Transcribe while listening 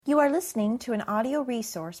You are listening to an audio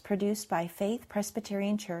resource produced by Faith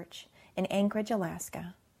Presbyterian Church in Anchorage,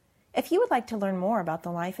 Alaska. If you would like to learn more about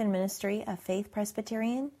the life and ministry of Faith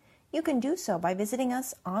Presbyterian, you can do so by visiting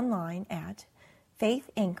us online at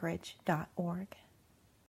faithanchorage.org.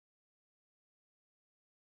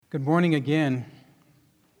 Good morning again.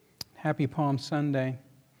 Happy Palm Sunday.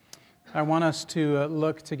 I want us to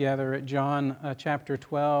look together at John chapter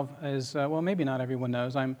 12 as, well, maybe not everyone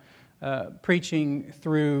knows. I'm preaching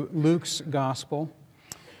through Luke's Gospel.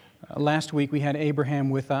 Last week we had Abraham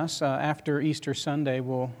with us. After Easter Sunday,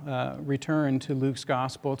 we'll return to Luke's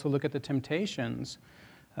Gospel to look at the temptations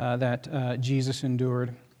that Jesus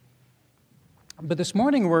endured. But this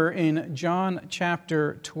morning we're in John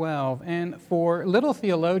chapter 12, and for little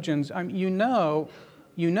theologians, you know,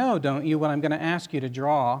 don't you, what I'm going to ask you to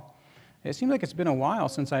draw. It seems like it's been a while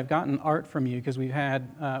since I've gotten art from you because we had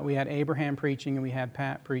Abraham preaching and we had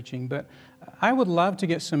Pat preaching. But I would love to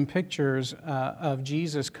get some pictures of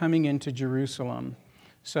Jesus coming into Jerusalem.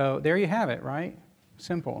 So there you have it, right?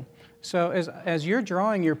 Simple. So as you're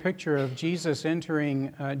drawing your picture of Jesus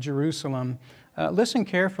entering Jerusalem, listen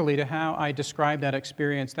carefully to how I describe that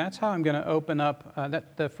experience. That's how I'm going to open up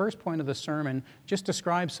the first point of the sermon. Just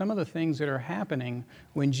describe some of the things that are happening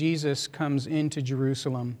when Jesus comes into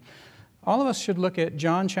Jerusalem. All of us should look at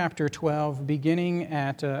John chapter 12, beginning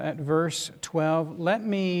at verse 12. Let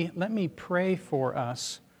me pray for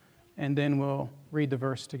us, and then we'll read the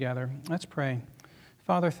verse together. Let's pray.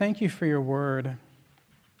 Father, thank you for your word.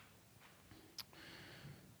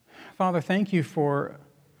 Father, thank you for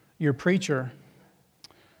your preacher.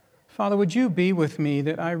 Father, would you be with me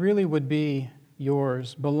that I really would be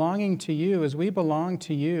yours, belonging to you as we belong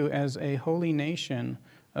to you as a holy nation,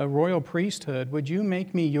 a royal priesthood. Would you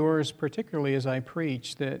make me yours, particularly as I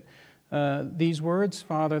preach, that these words,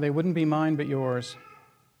 Father, they wouldn't be mine but yours.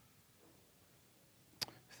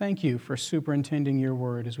 Thank you for superintending your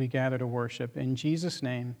word as we gather to worship. In Jesus'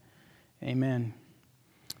 name, amen.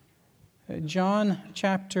 John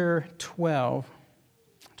chapter 12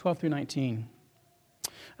 through 19.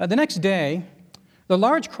 The next day, the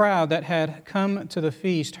large crowd that had come to the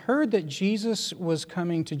feast heard that Jesus was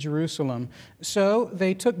coming to Jerusalem. So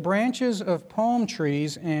they took branches of palm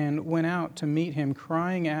trees and went out to meet him,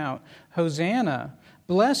 crying out, "Hosanna!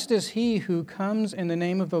 Blessed is he who comes in the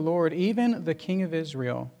name of the Lord, even the King of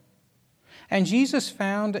Israel." And Jesus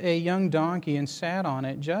found a young donkey and sat on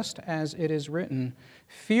it, just as it is written,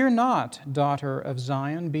 "Fear not, daughter of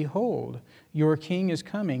Zion, behold, your king is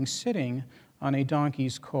coming, sitting on a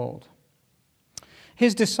donkey's colt."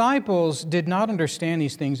 His disciples did not understand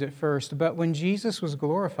these things at first, but when Jesus was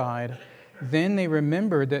glorified, then they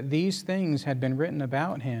remembered that these things had been written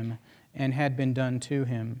about him and had been done to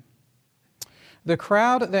him. The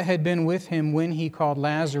crowd that had been with him when he called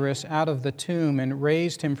Lazarus out of the tomb and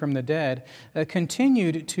raised him from the dead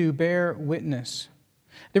continued to bear witness.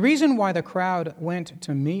 The reason why the crowd went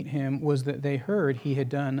to meet him was that they heard he had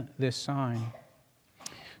done this sign.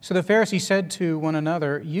 So the Pharisees said to one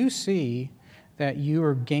another, "You see that you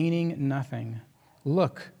are gaining nothing.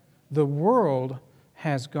 Look, the world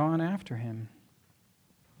has gone after him."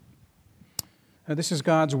 This is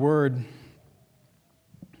God's word.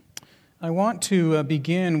 I want to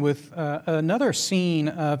begin with another scene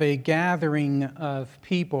of a gathering of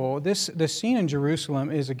people. This scene in Jerusalem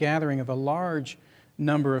is a gathering of a large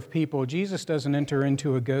number of people. Jesus doesn't enter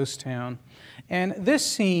into a ghost town. And this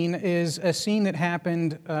scene is a scene that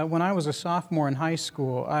happened when I was a sophomore in high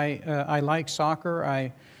school. I like soccer.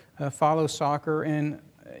 I follow soccer. And,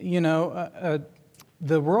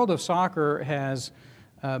 the world of soccer has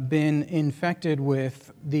been infected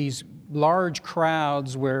with these large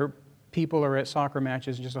crowds where people are at soccer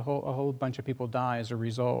matches, just a whole bunch of people die as a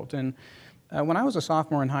result. And when I was a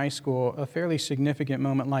sophomore in high school, a fairly significant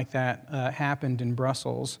moment like that happened in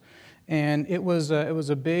Brussels. And it was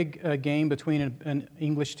a big game between an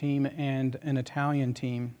English team and an Italian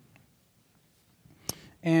team.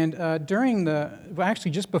 And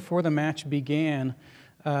actually just before the match began,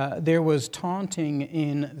 there was taunting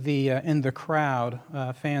in the crowd,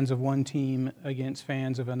 fans of one team against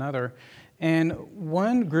fans of another. And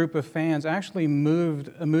one group of fans actually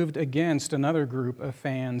moved against another group of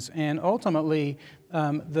fans, and ultimately,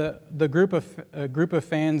 the group of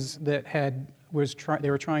fans that they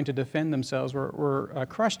were trying to defend themselves were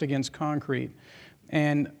crushed against concrete,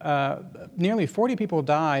 and nearly 40 people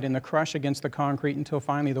died in the crush against the concrete until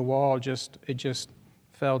finally the wall just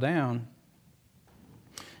fell down.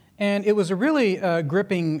 And it was a really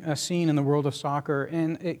gripping scene in the world of soccer,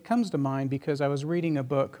 and it comes to mind because I was reading a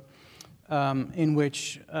book in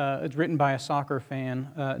which it's written by a soccer fan,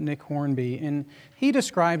 Nick Hornby, and he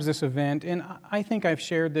describes this event, and I think I've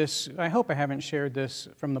shared this, I hope I haven't shared this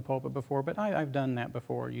from the pulpit before, but I've done that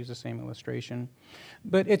before, use the same illustration.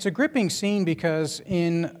 But it's a gripping scene because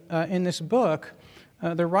in this book,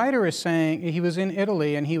 the writer is saying he was in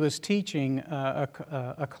Italy and he was teaching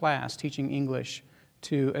a class, teaching English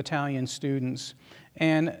to Italian students.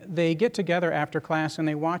 And they get together after class and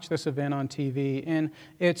they watch this event on TV. And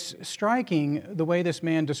it's striking the way this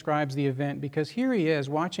man describes the event, because here he is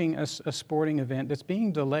watching a sporting event that's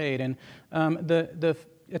being delayed. And the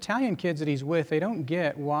Italian kids that he's with, they don't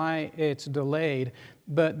get why it's delayed,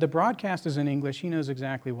 but the broadcast is in English. He knows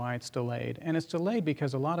exactly why it's delayed. And it's delayed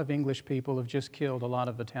because a lot of English people have just killed a lot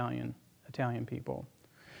of Italian people.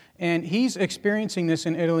 And he's experiencing this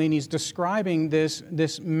in Italy, and he's describing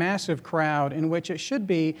this massive crowd in which it should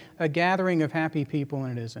be a gathering of happy people,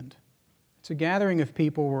 and it isn't. It's a gathering of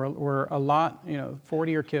people where a lot,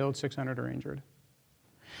 40 are killed, 600 are injured.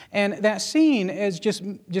 And that scene has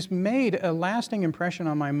just made a lasting impression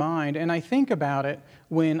on my mind, and I think about it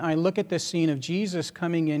when I look at this scene of Jesus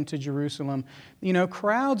coming into Jerusalem.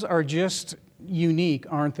 Crowds are just unique,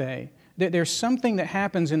 aren't they? There's something that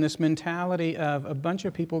happens in this mentality of a bunch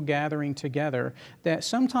of people gathering together that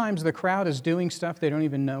sometimes the crowd is doing stuff they don't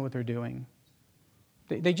even know what they're doing.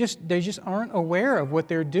 They just aren't aware of what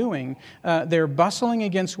they're doing. They're bustling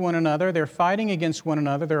against one another. They're fighting against one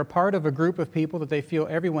another. They're a part of a group of people that they feel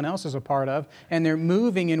everyone else is a part of, and they're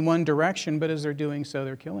moving in one direction, but as they're doing so,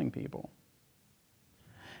 they're killing people.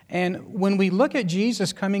 And when we look at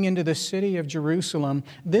Jesus coming into the city of Jerusalem,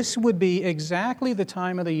 this would be exactly the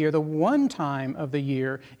time of the year, the one time of the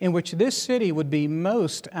year in which this city would be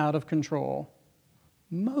most out of control.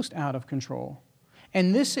 Most out of control.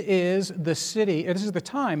 And this is the city, this is the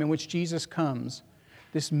time in which Jesus comes.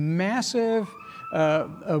 This massive,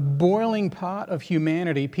 boiling pot of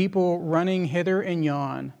humanity, people running hither and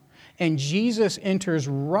yon. And Jesus enters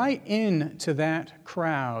right into that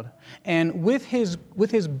crowd, and with his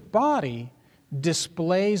body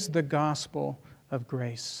displays the gospel of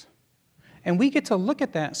grace. And we get to look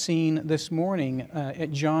at that scene this morning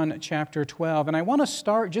at John chapter 12. And I want to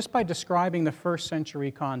start just by describing the first century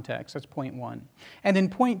context. That's point one. And then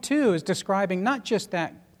point two is describing not just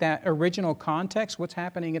that original context, what's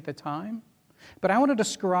happening at the time, but I want to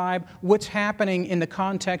describe what's happening in the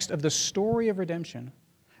context of the story of redemption.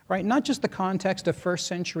 Right? Not just the context of first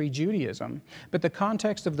century Judaism, but the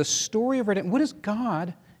context of the story of redemption. What is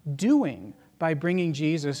God doing by bringing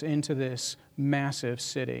Jesus into this massive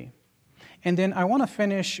city? And then I want to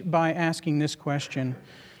finish by asking this question.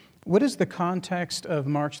 What is the context of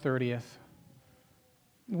March 30th?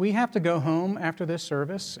 We have to go home after this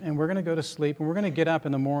service, and we're going to go to sleep, and we're going to get up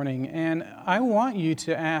in the morning. And I want you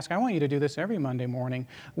to do this every Monday morning.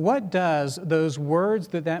 What does those words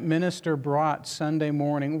that minister brought Sunday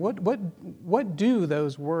morning, what do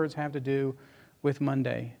those words have to do with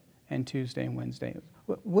Monday and Tuesday and Wednesday?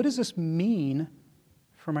 What does this mean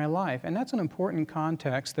for my life? And that's an important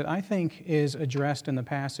context that I think is addressed in the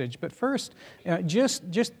passage. But first, just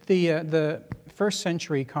the first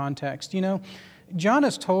century context. John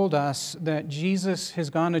has told us that Jesus has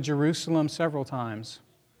gone to Jerusalem several times.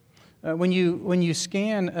 When you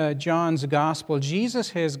scan John's gospel, Jesus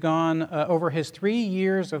has gone over his 3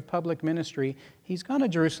 years of public ministry. He's gone to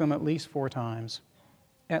Jerusalem at least 4 times.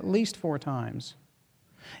 At least 4 times.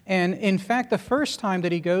 And in fact, the first time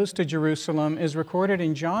that he goes to Jerusalem is recorded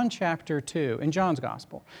in John chapter 2, in John's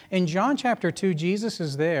gospel. In John chapter 2, Jesus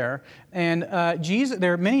is there, and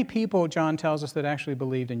there are many people, John tells us, that actually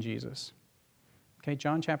believed in Jesus. Okay,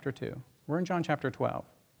 John chapter 2. We're in John chapter 12.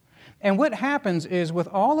 And what happens is with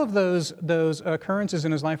all of those occurrences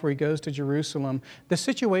in his life where he goes to Jerusalem, the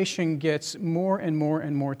situation gets more and more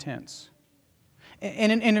and more tense.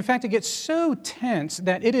 And in fact, it gets so tense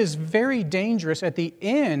that it is very dangerous at the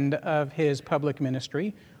end of his public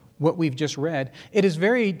ministry, what we've just read. It is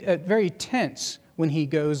very tense when he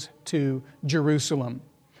goes to Jerusalem.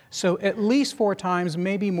 So at least 4 times,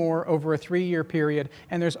 maybe more, over a 3-year period.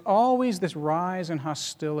 And there's always this rise in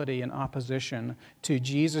hostility and opposition to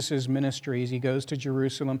Jesus' ministry as he goes to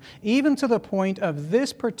Jerusalem. Even to the point of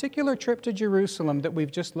this particular trip to Jerusalem that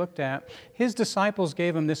we've just looked at, his disciples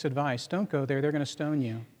gave him this advice: don't go there, they're going to stone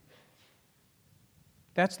you.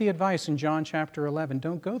 That's the advice in John chapter 11.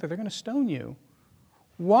 Don't go there, they're going to stone you.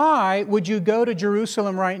 Why would you go to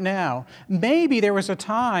Jerusalem right now? Maybe there was a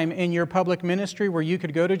time in your public ministry where you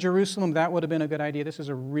could go to Jerusalem. That would have been a good idea. This is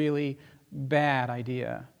a really bad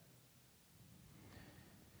idea.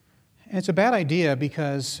 And it's a bad idea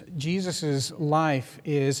because Jesus' life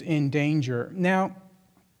is in danger. Now,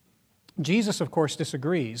 Jesus, of course,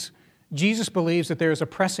 disagrees. Jesus believes that there is a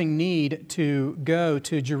pressing need to go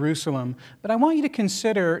to Jerusalem. But I want you to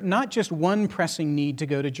consider not just one pressing need to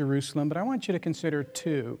go to Jerusalem, but I want you to consider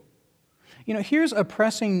two. Here's a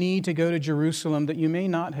pressing need to go to Jerusalem that you may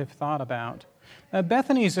not have thought about.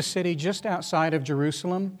 Bethany is a city just outside of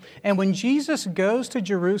Jerusalem, and when Jesus goes to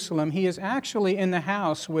Jerusalem, he is actually in the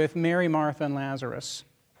house with Mary, Martha, and Lazarus.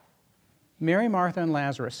 Mary, Martha, and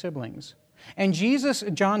Lazarus, siblings. And Jesus,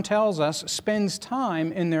 John tells us, spends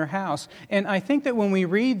time in their house. And I think that when we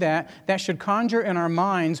read that, that should conjure in our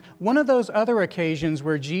minds one of those other occasions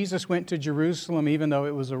where Jesus went to Jerusalem even though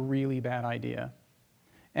it was a really bad idea.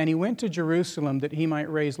 And he went to Jerusalem that he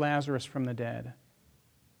might raise Lazarus from the dead.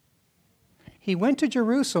 He went to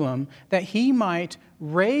Jerusalem that he might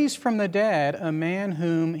raise from the dead a man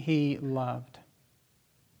whom he loved.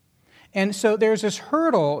 And so there's this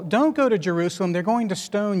hurdle, don't go to Jerusalem, they're going to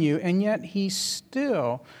stone you, and yet he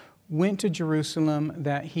still went to Jerusalem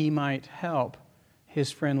that he might help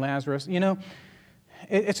his friend Lazarus.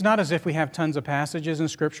 It's not as if we have tons of passages in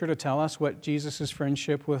Scripture to tell us what Jesus'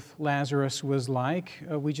 friendship with Lazarus was like.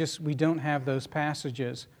 We don't have those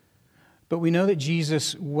passages. But we know that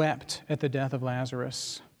Jesus wept at the death of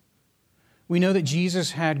Lazarus. We know that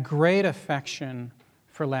Jesus had great affection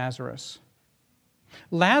for Lazarus.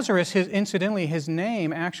 Lazarus, incidentally, his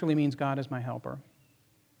name actually means God is my helper.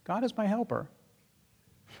 God is my helper.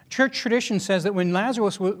 Church tradition says that when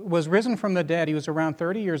Lazarus was risen from the dead, he was around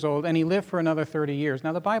 30 years old, and he lived for another 30 years.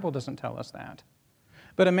 Now, the Bible doesn't tell us that.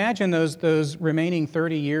 But imagine those remaining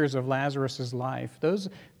 30 years of Lazarus' life. Those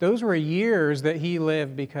were years that he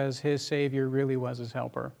lived because his Savior really was his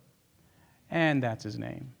helper. And that's his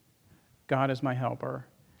name. God is my helper.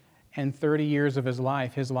 And 30 years of his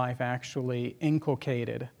life actually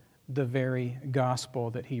inculcated the very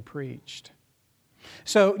gospel that he preached.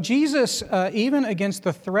 So Jesus, even against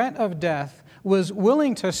the threat of death, was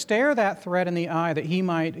willing to stare that threat in the eye that he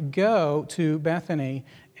might go to Bethany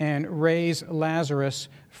and raise Lazarus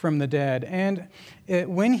from the dead. And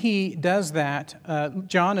when he does that,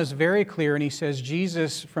 John is very clear, and he says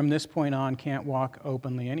Jesus, from this point on, can't walk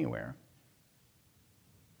openly anywhere.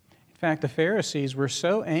 In fact, the Pharisees were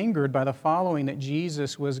so angered by the following that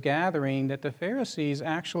Jesus was gathering that the Pharisees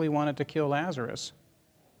actually wanted to kill Lazarus.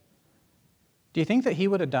 Do you think that he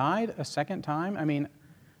would have died a second time? I mean,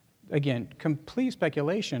 again, complete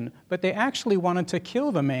speculation, but they actually wanted to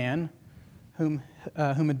kill the man whom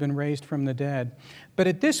had been raised from the dead. But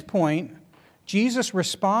at this point, Jesus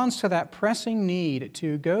responds to that pressing need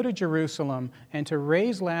to go to Jerusalem and to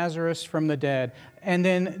raise Lazarus from the dead. And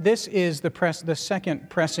then this is the second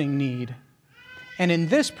pressing need. And in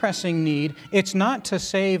this pressing need, it's not to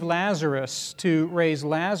save Lazarus, to raise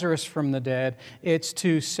Lazarus from the dead. It's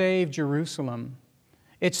to save Jerusalem.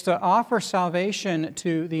 It's to offer salvation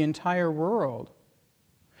to the entire world.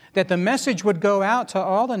 That the message would go out to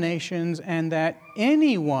all the nations and that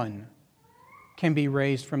anyone can be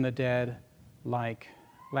raised from the dead like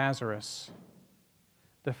Lazarus.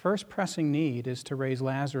 The first pressing need is to raise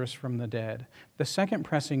Lazarus from the dead. The second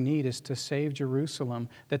pressing need is to save Jerusalem,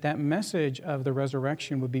 that message of the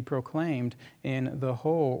resurrection would be proclaimed in the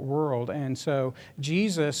whole world. And so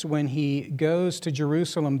Jesus, when he goes to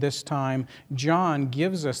Jerusalem this time, John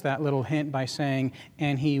gives us that little hint by saying,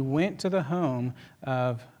 and he went to the home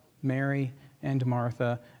of Mary and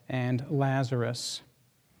Martha and Lazarus.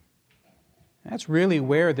 That's really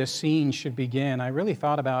where this scene should begin. I really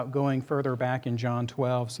thought about going further back in John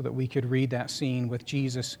 12 so that we could read that scene with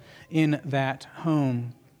Jesus in that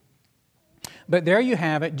home. But there you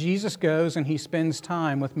have it. Jesus goes and he spends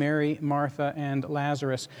time with Mary, Martha, and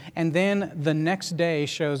Lazarus. And then the next day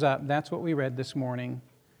shows up. That's what we read this morning.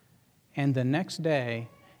 And the next day,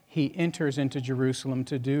 he enters into Jerusalem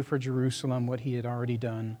to do for Jerusalem what he had already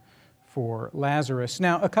done for Lazarus.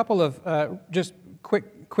 Now, a couple of just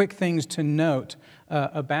quick things to note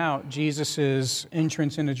about Jesus'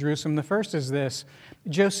 entrance into Jerusalem. The first is this.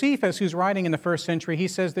 Josephus, who's writing in the first century, he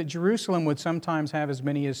says that Jerusalem would sometimes have as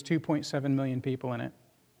many as 2.7 million people in it.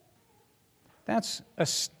 That's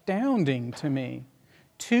astounding to me.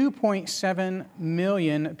 2.7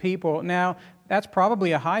 million people. Now, that's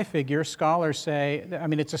probably a high figure. Scholars say,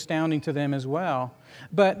 it's astounding to them as well.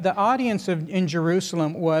 But the audience in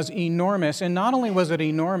Jerusalem was enormous. And not only was it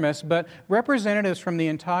enormous, but representatives from the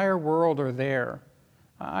entire world are there.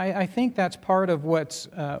 I think that's part of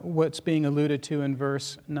what's being alluded to in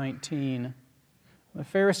verse 19. The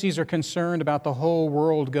Pharisees are concerned about the whole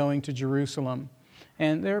world going to Jerusalem.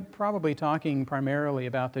 And they're probably talking primarily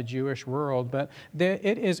about the Jewish world, but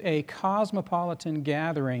it is a cosmopolitan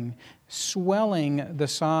gathering swelling the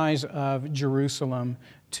size of Jerusalem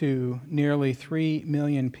to nearly 3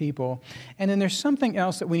 million people. And then there's something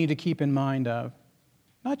else that we need to keep in mind of.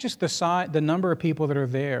 Not just the number of people that are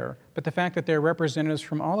there, but the fact that they're representatives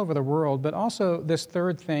from all over the world, but also this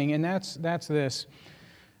third thing, and that's this.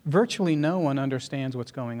 Virtually no one understands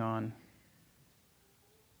what's going on.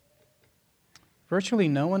 Virtually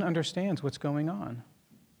no one understands what's going on.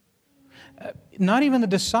 Not even the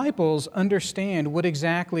disciples understand what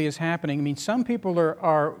exactly is happening. I mean, some people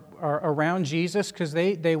are around Jesus because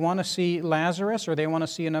they want to see Lazarus, or they want to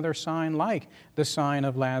see another sign like the sign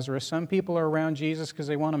of Lazarus. Some people are around Jesus because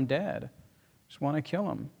they want him dead, just want to kill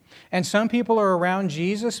him. And some people are around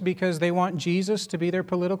Jesus because they want Jesus to be their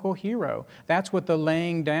political hero. That's what the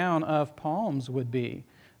laying down of palms would be.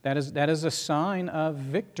 That is a sign of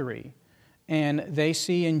victory. And they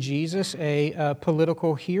see in Jesus a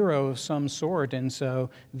political hero of some sort, and so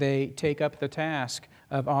they take up the task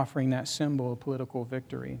of offering that symbol of political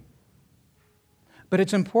victory. But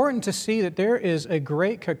it's important to see that there is a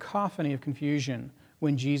great cacophony of confusion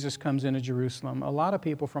when Jesus comes into Jerusalem. A lot of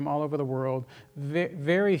people from all over the world,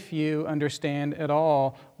 very few understand at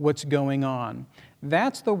all what's going on.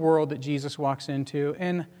 That's the world that Jesus walks into.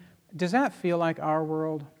 And does that feel like our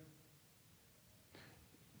world?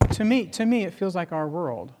 To me, it feels like our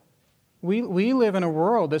world. We live in a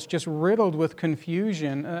world that's just riddled with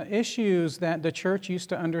confusion. Issues that the church used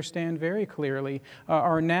to understand very clearly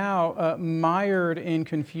are now mired in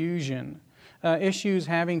confusion. Issues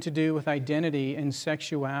having to do with identity and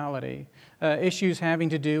sexuality. Issues having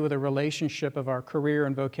to do with the relationship of our career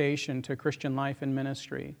and vocation to Christian life and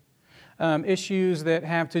ministry. Issues that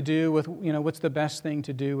have to do with, what's the best thing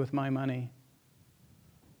to do with my money.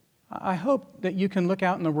 I hope that you can look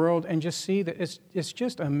out in the world and just see that it's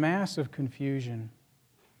just a mass of confusion.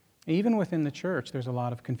 Even within the church, there's a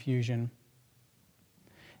lot of confusion.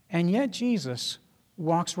 And yet Jesus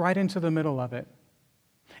walks right into the middle of it.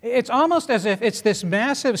 It's almost as if it's this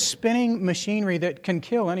massive spinning machinery that can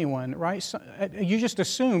kill anyone, right? You just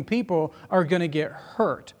assume people are going to get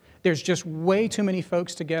hurt. There's just way too many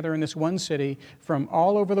folks together in this one city from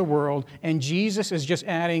all over the world, and Jesus is just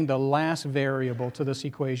adding the last variable to this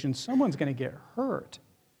equation. Someone's going to get hurt.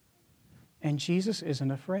 And Jesus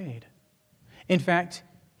isn't afraid. In fact,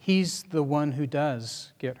 he's the one who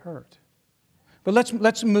does get hurt. But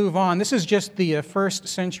let's move on. This is just the first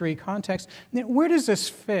century context. Where does this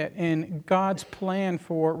fit in God's plan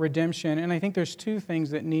for redemption? And I think there's two things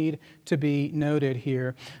that need to be noted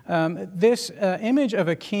here. This image of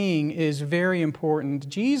a king is very important.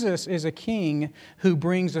 Jesus is a king who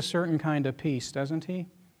brings a certain kind of peace, doesn't he?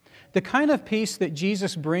 The kind of peace that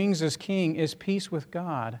Jesus brings as king is peace with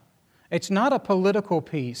God. It's not a political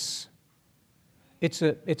peace. It's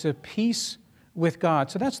a peace with God.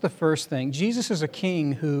 So that's the first thing. Jesus is a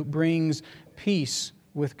king who brings peace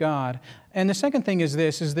with God. And the second thing is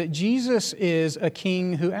this, is that Jesus is a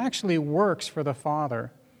king who actually works for the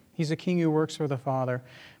Father. He's a king who works for the Father.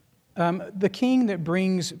 The king that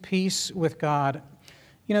brings peace with God.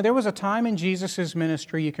 There was a time in Jesus'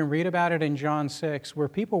 ministry, you can read about it in John 6, where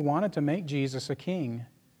people wanted to make Jesus a king.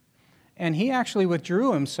 And he actually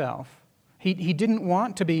withdrew himself. He didn't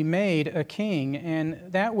want to be made a king,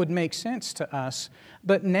 and that would make sense to us.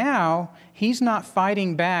 But now, he's not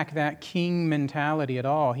fighting back that king mentality at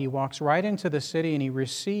all. He walks right into the city and he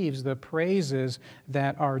receives the praises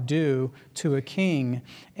that are due to a king.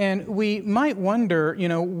 And we might wonder,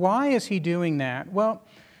 why is he doing that? Well,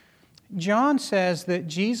 John says that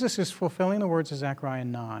Jesus is fulfilling the words of Zechariah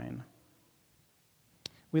 9.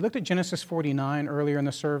 We looked at Genesis 49 earlier in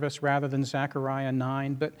the service rather than Zechariah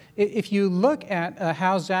 9, but if you look at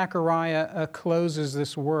how Zechariah closes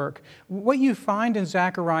this work, what you find in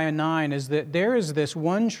Zechariah 9 is that there is this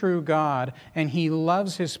one true God, and he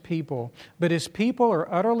loves his people, but his people are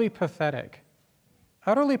utterly pathetic.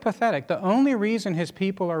 Utterly pathetic. The only reason his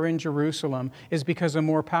people are in Jerusalem is because a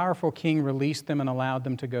more powerful king released them and allowed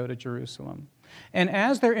them to go to Jerusalem. And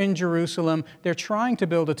as they're in Jerusalem, they're trying to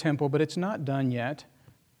build a temple, but it's not done yet.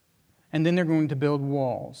 And then they're going to build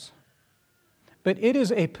walls. But it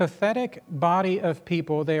is a pathetic body of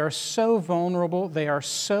people. They are so vulnerable. They are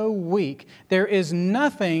so weak. There is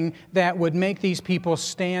nothing that would make these people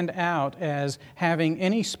stand out as having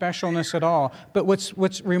any specialness at all. But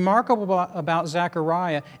what's remarkable about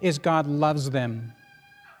Zechariah is God loves them.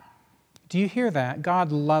 Do you hear that?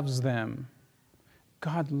 God loves them.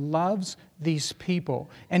 God loves these people.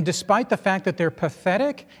 And despite the fact that they're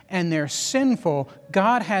pathetic and they're sinful,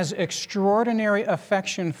 God has extraordinary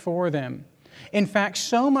affection for them. In fact,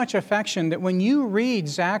 so much affection that when you read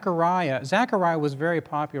Zechariah was very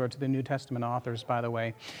popular to the New Testament authors, by the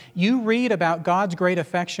way. You read about God's great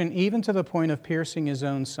affection even to the point of piercing his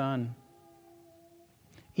own son.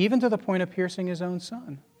 even to the point of piercing his own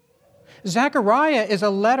son. Zechariah is a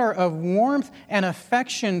letter of warmth and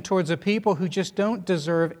affection towards a people who just don't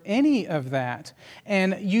deserve any of that.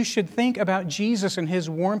 And you should think about Jesus and his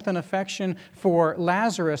warmth and affection for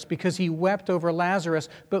Lazarus because he wept over Lazarus.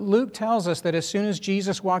 But Luke tells us that as soon as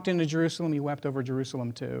Jesus walked into Jerusalem, he wept over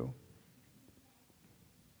Jerusalem too.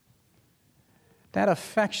 That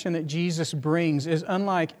affection that Jesus brings is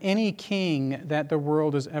unlike any king that the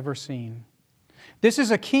world has ever seen. This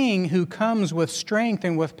is a king who comes with strength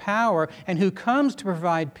and with power and who comes to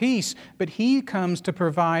provide peace, but he comes to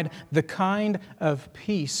provide the kind of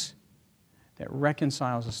peace that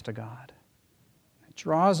reconciles us to God, that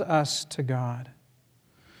draws us to God.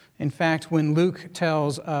 In fact, when Luke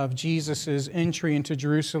tells of Jesus' entry into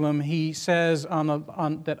Jerusalem, he says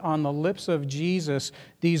that on the lips of Jesus,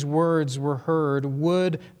 these words were heard,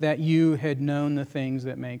 "Would that you had known the things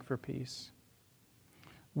that make for peace."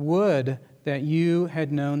 Would that you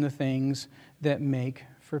had known the things that make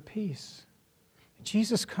for peace.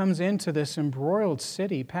 Jesus comes into this embroiled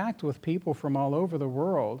city packed with people from all over the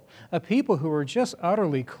world, a people who are just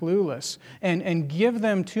utterly clueless, and give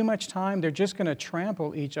them too much time, they're just going to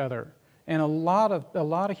trample each other. And a lot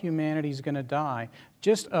of humanity is going to die.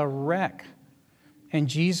 Just a wreck. And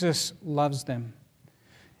Jesus loves them.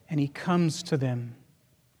 And he comes to them.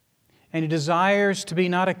 And he desires to be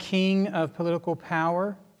not a king of political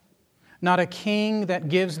power, not a king that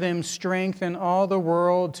gives them strength in all the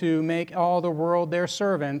world to make all the world their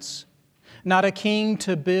servants, not a king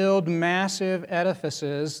to build massive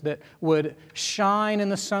edifices that would shine in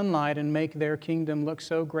the sunlight and make their kingdom look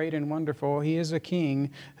so great and wonderful. He is a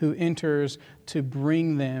king who enters to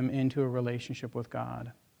bring them into a relationship with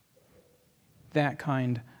God. That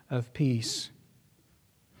kind of peace.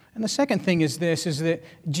 And the second thing is this, is that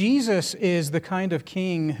Jesus is the kind of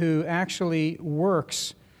king who actually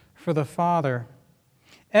works for the Father.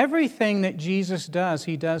 Everything that Jesus does,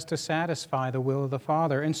 he does to satisfy the will of the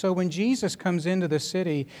Father. And so when Jesus comes into the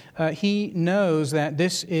city, he knows that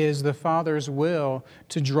this is the Father's will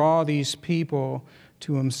to draw these people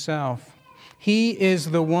to himself. He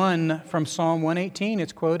is the one from Psalm 118,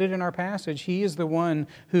 it's quoted in our passage, he is the one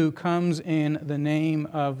who comes in the name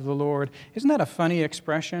of the Lord. Isn't that a funny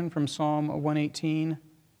expression from Psalm 118?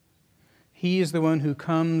 He is the one who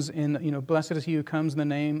comes in, blessed is he who comes in the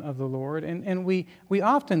name of the Lord. And we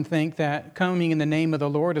often think that coming in the name of the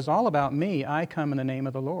Lord is all about me. I come in the name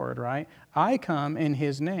of the Lord, right? I come in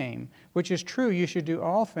his name, which is true. You should do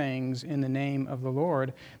all things in the name of the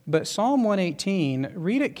Lord. But Psalm 118,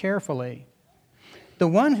 read it carefully. The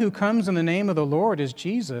one who comes in the name of the Lord is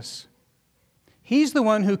Jesus. He's the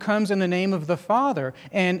one who comes in the name of the Father.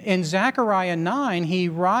 And in Zechariah 9, he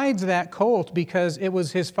rides that colt because it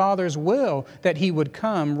was his Father's will that he would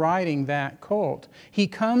come riding that colt. He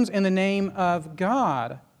comes in the name of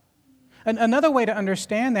God. Another way to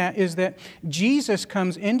understand that is that Jesus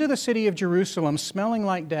comes into the city of Jerusalem smelling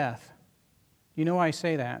like death. You know why I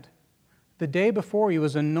say that? The day before he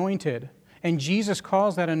was anointed. And Jesus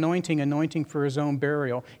calls that anointing for his own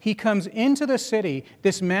burial. He comes into the city,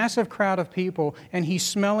 this massive crowd of people, and he's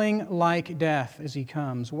smelling like death as he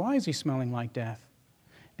comes. Why is he smelling like death?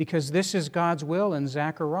 Because this is God's will in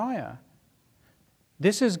Zechariah.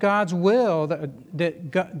 This is God's will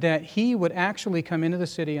that he would actually come into the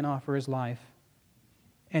city and offer his life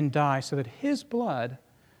and die so that his blood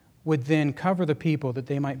would then cover the people that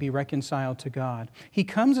they might be reconciled to God. He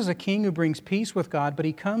comes as a king who brings peace with God, but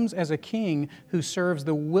he comes as a king who serves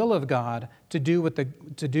the will of God to do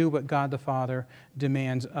what God the Father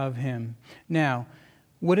demands of him. Now,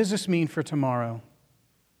 what does this mean for tomorrow?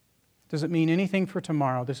 Does it mean anything for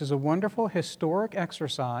tomorrow? This is a wonderful historic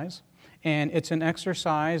exercise, and it's an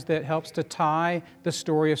exercise that helps to tie the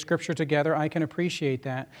story of Scripture together. I can appreciate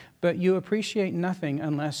that. But you appreciate nothing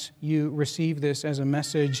unless you receive this as a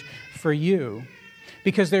message for you.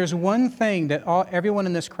 Because there's one thing that everyone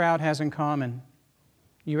in this crowd has in common.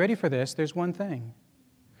 You ready for this? There's one thing.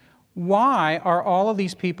 Why are all of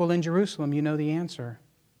these people in Jerusalem? You know the answer.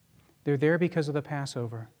 They're there because of the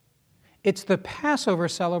Passover. It's the Passover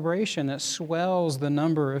celebration that swells the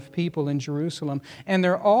number of people in Jerusalem, and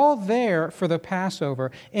they're all there for the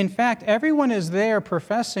Passover. In fact, everyone is there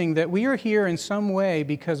professing that we are here in some way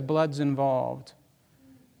because blood's involved.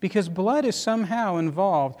 Because blood is somehow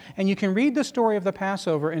involved. And you can read the story of the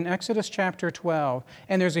Passover in Exodus chapter 12,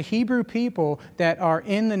 and there's a Hebrew people that are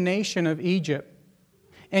in the nation of Egypt.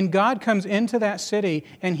 And God comes into that city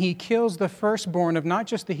and he kills the firstborn of not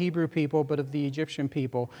just the Hebrew people, but of the Egyptian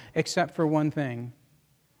people, except for one thing.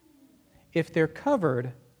 If they're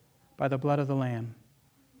covered by the blood of the Lamb.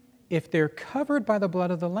 If they're covered by the blood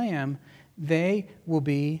of the Lamb, they will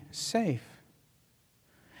be safe.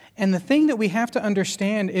 And the thing that we have to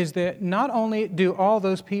understand is that not only do all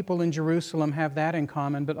those people in Jerusalem have that in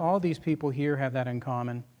common, but all these people here have that in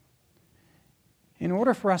common. In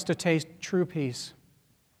order for us to taste true peace,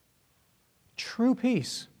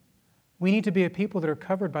 we need to be a people that are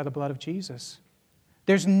covered by the blood of Jesus.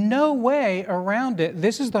 There's no way around it.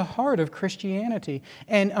 This is the heart of Christianity.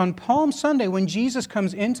 And on Palm Sunday, when Jesus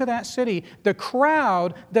comes into that city, the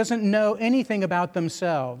crowd doesn't know anything about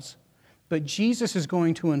themselves. But Jesus is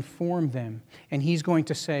going to inform them, and He's going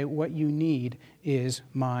to say, what you need is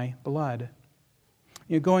my blood.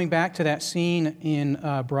 You know, going back to that scene in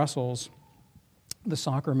Brussels, the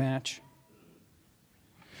soccer match.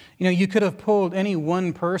 You know, you could have pulled any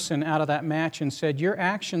one person out of that match and said, your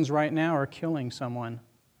actions right now are killing someone.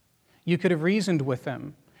 You could have reasoned with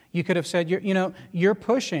them. You could have said, your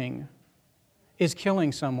pushing is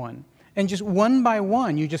killing someone. And just one by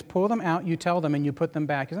one, you just pull them out, you tell them, and you put them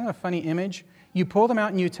back. Isn't that a funny image? You pull them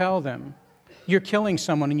out and you tell them, you're killing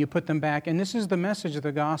someone, and you put them back. And this is the message of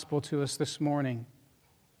the gospel to us this morning.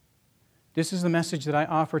 This is the message that I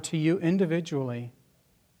offer to you individually.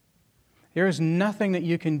 There is nothing that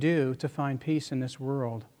you can do to find peace in this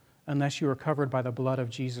world unless you are covered by the blood of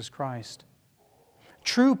Jesus Christ.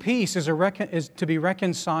 True peace is to be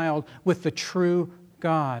reconciled with the true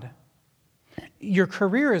God. Your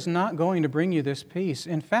career is not going to bring you this peace.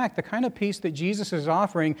 In fact, the kind of peace that Jesus is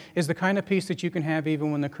offering is the kind of peace that you can have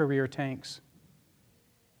even when the career tanks.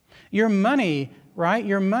 Your money, right?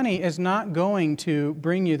 Your money is not going to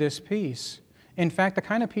bring you this peace. In fact, the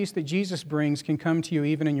kind of peace that Jesus brings can come to you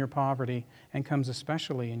even in your poverty, and comes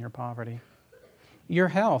especially in your poverty. Your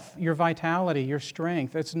health, your vitality, your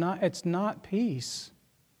strength, it's not peace.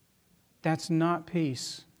 That's not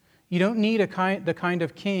peace. You don't need the kind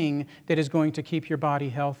of king that is going to keep your body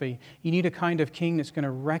healthy. You need a kind of king that's going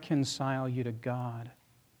to reconcile you to God.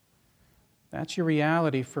 That's your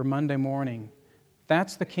reality for Monday morning.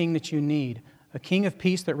 That's the king that you need. A king of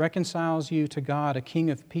peace that reconciles you to God, a king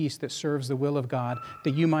of peace that serves the will of God,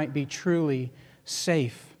 that you might be truly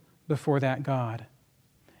safe before that God.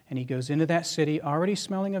 And He goes into that city already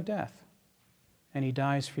smelling of death, and He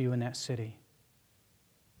dies for you in that city.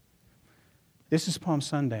 This is Palm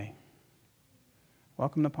Sunday.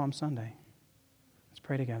 Welcome to Palm Sunday. Let's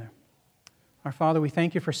pray together. Our Father, we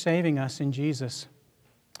thank You for saving us in Jesus.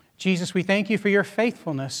 Jesus, we thank You for Your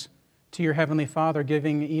faithfulness to Your Heavenly Father,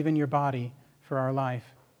 giving even Your body for our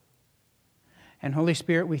life. And Holy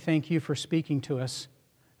Spirit, we thank You for speaking to us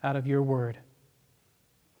out of Your word.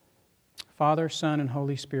 Father, Son, and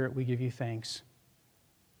Holy Spirit, we give You thanks.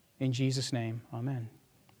 In Jesus' name, amen.